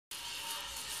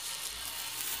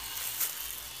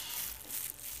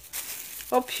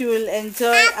Hope you will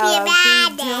enjoy our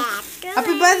video.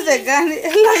 Happy birthday, Gani.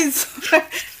 Ella is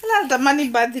the money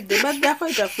birthday, but they're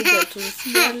quite a too.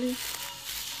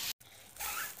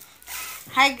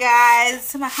 Hi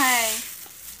guys, hi.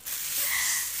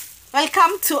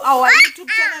 Welcome to our YouTube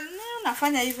channel.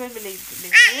 Nafanya hivyo vile.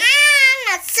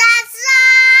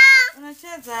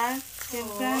 Unacheza?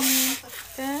 Gani?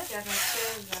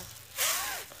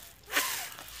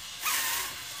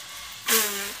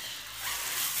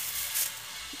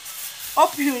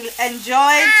 Hope you will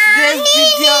enjoy. Today's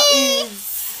video is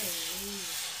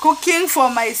cooking for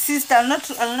my sister.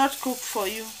 I'll not cook for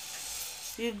you.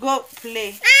 You go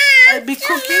play. I'll be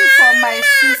cooking for my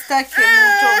sister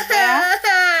Kemuntobear.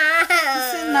 You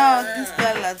see now this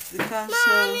girl has become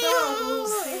so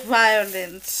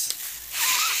violent.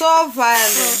 So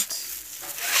violent.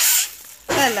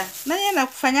 Ella, nani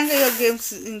anakufanyanga hiyo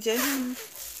games nje?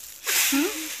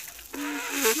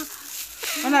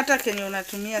 Wana hata kenye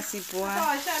unatumia si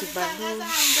poa, tibabu.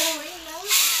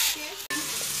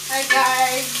 Hi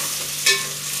guys.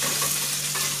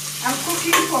 I'm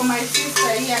cooking for my sister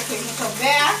here,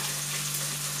 Kemuntobear,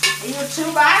 a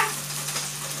YouTuber.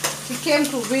 She came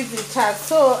to visit us,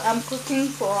 so I'm cooking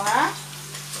for her.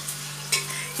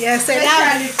 Yes,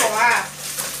 especially for her.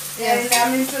 Yes,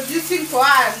 I'm introducing for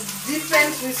her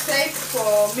different recipes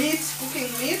for meat,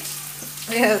 cooking meat.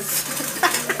 Yes.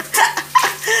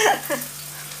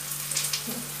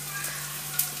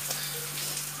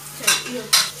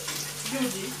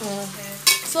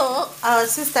 So our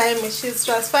sister Amy, she's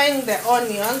transferring the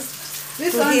onions.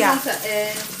 This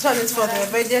one is for the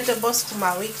vegetables to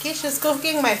my wiki. She's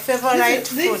cooking my favorite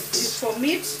food. This is for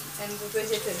meat and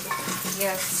vegetables.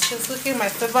 Yes, she's cooking my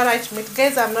favorite meat.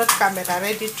 Guys, I'm not camera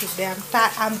ready today.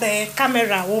 I'm the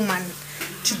camera woman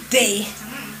today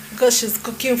because she's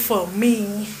cooking for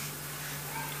me.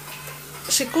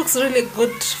 She cooks really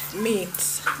good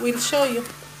meat. We'll show you.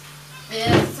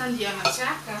 Yes, and you're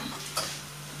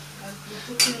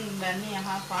cooking ndani ya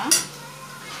hapa.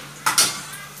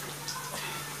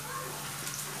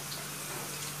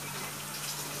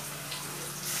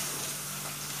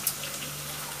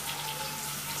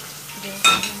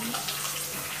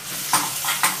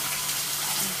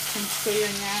 Chukua hiyo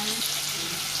nyanya.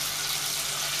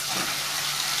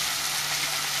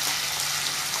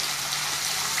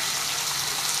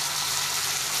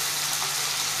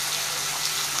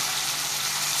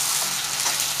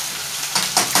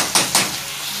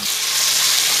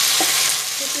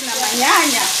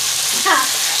 Nyanya.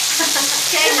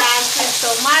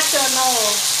 Tomato, no.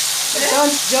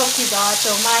 Don't joke with our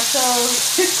tomatoes.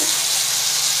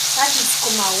 That is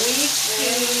kuma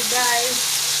wiki, guys,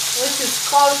 which is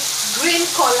called green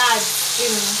collard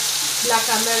in Black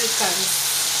Americans.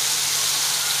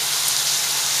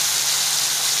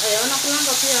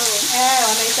 Wanakulanga pia wao.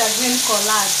 Wanaita green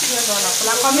collard. Hiyo ndo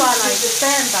wanakula kama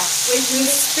wanaipenda. With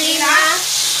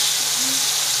spinach.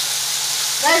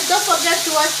 Guys, don't forget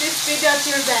to watch this video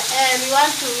till the end. We want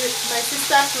my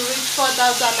sister to reach 4,000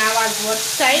 hours watch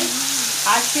time.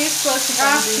 She's so she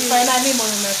can be finally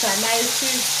monetized. She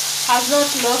has not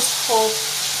lost hope.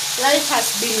 Life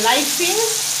has been lifing.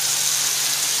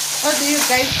 What do you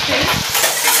guys think?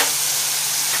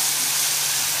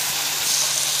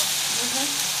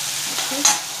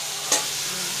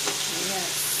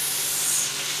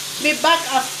 Yes. Be back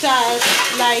after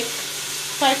like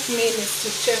 5 minutes to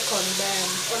check on them.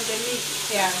 On the meat?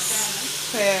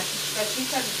 Yes. Yeah.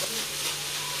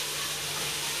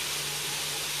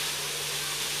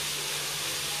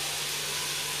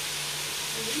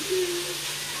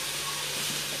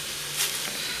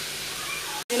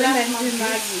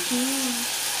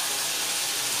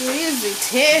 Easy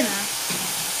tena.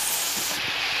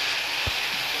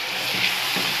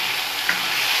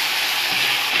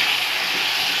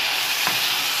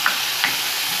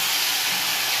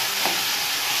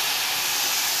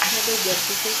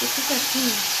 Ikifika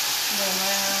chini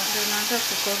ndio naanza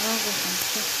kukoroga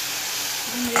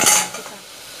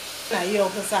na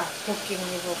hiyo sasa cooking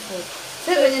hivyo food.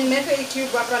 Sasa venye nimeweka hii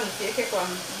cube hapa nisiweke kwa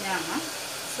nyama.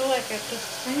 So weke tu.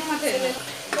 Nyama tena.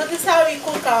 So this is how we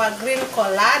cook our green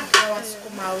collard, our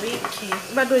sukuma wiki.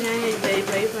 Bado nyanya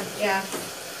iva. Yeah.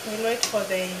 We wait for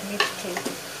the meat to.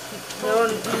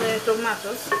 The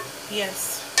tomatoes. Yes.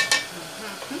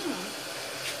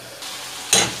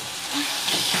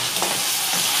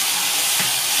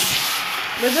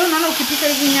 Bado unaona ukipika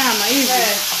hizi nyama hivi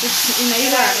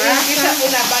inaiva haraka, kisha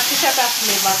unabakisha hata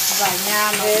flavors za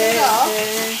nyama.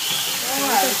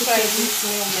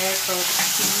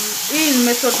 Hii ni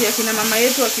method ya kina mama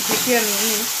yetu wakipikia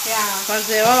nini?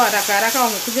 Wazee wao haraka haraka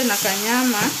wamekuja na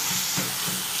kanyama.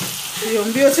 Hiyo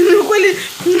mbio si kweli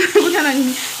kuja na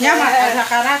nyama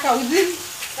haraka within 30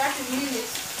 minutes.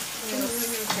 I'm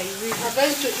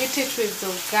going to eat it with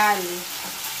ugali.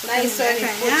 Nice when you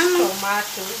put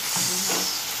tomatoes.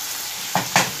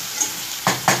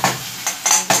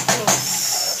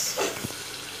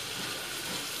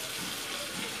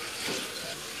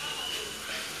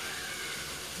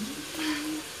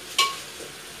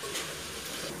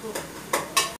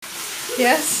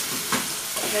 Yes.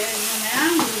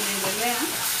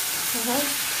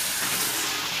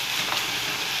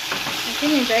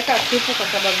 Lakini nitaweka kitu kwa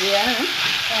sababu ya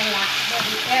Ela.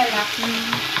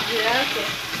 Yeah, okay.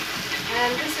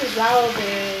 And this is how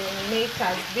the meat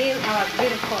has been, our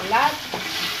green collard.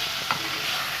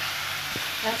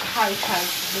 That's how it has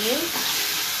been.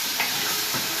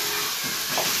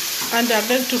 And we are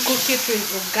going to cook it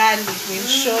with ugali. We'll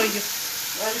show you.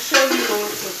 I'll show you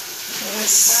also.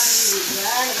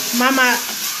 Yes. Mama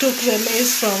took the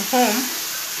maize from home,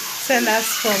 sent us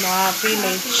from our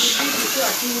village.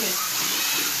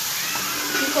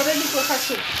 Ready for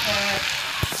soup.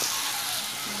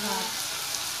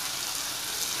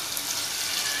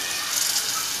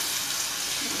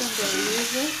 That's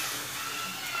it.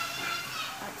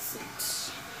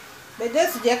 But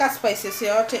just sijaweka spices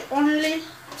yote, only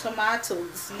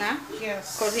tomatoes na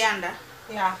coriander.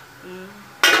 Yeah.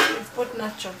 We've put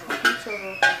natural.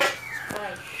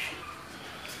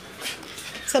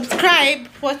 Subscribe,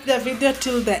 watch the video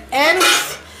till the end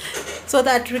so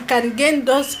that we can gain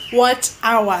those watch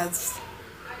hours.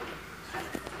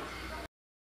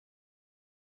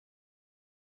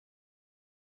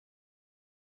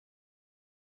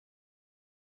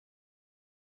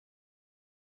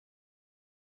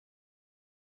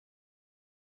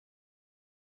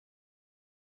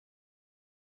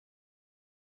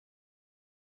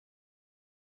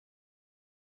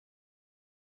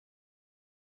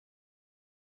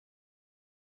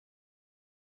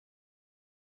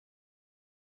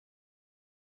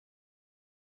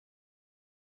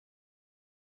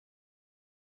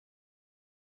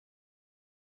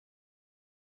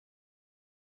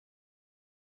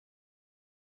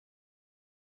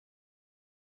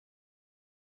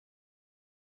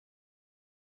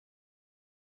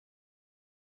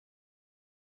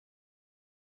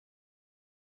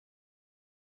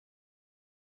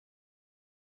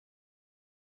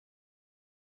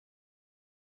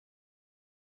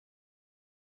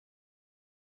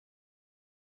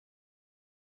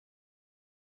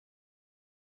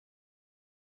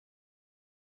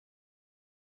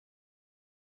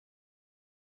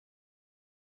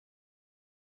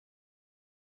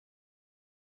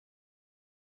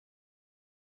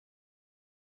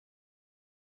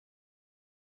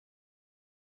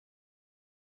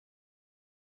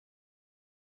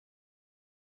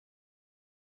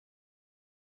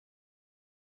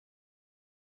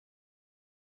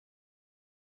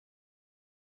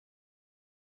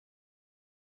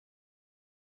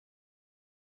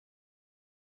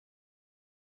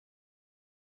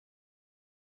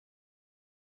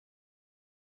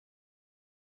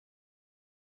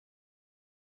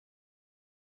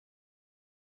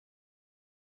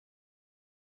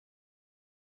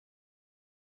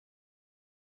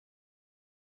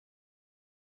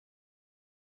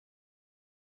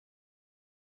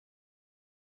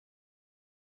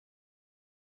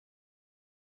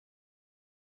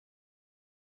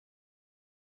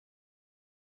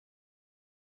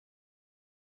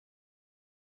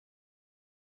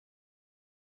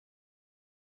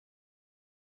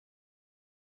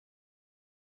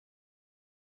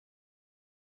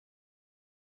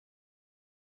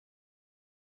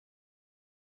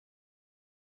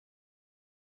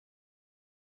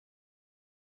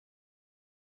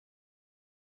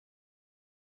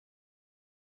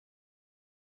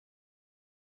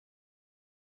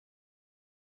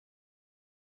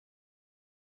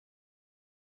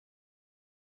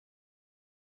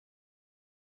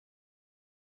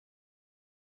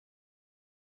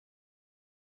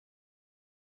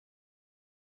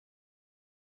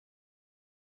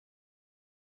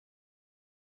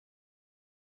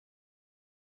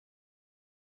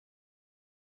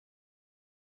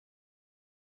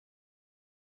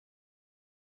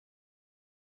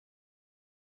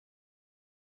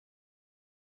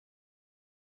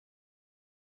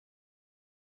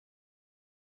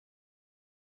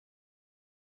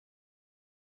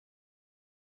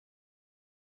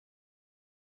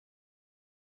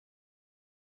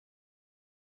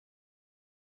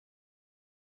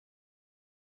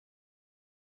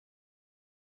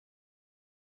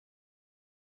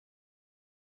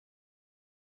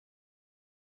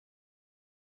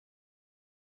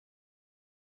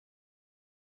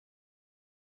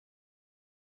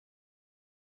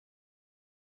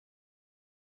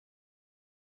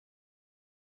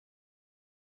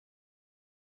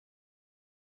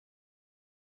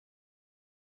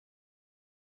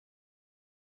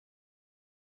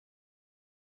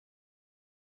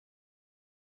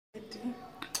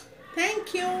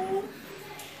 Thank you.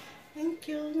 Thank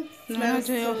you. Smells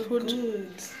Your so food.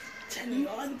 good.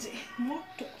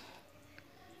 Moto.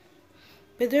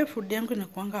 Bedre food yangu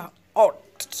inakuanga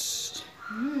hot.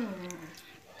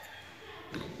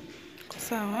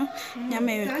 Sawa.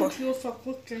 Nyama iko. Thank you for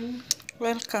cooking.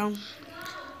 Welcome.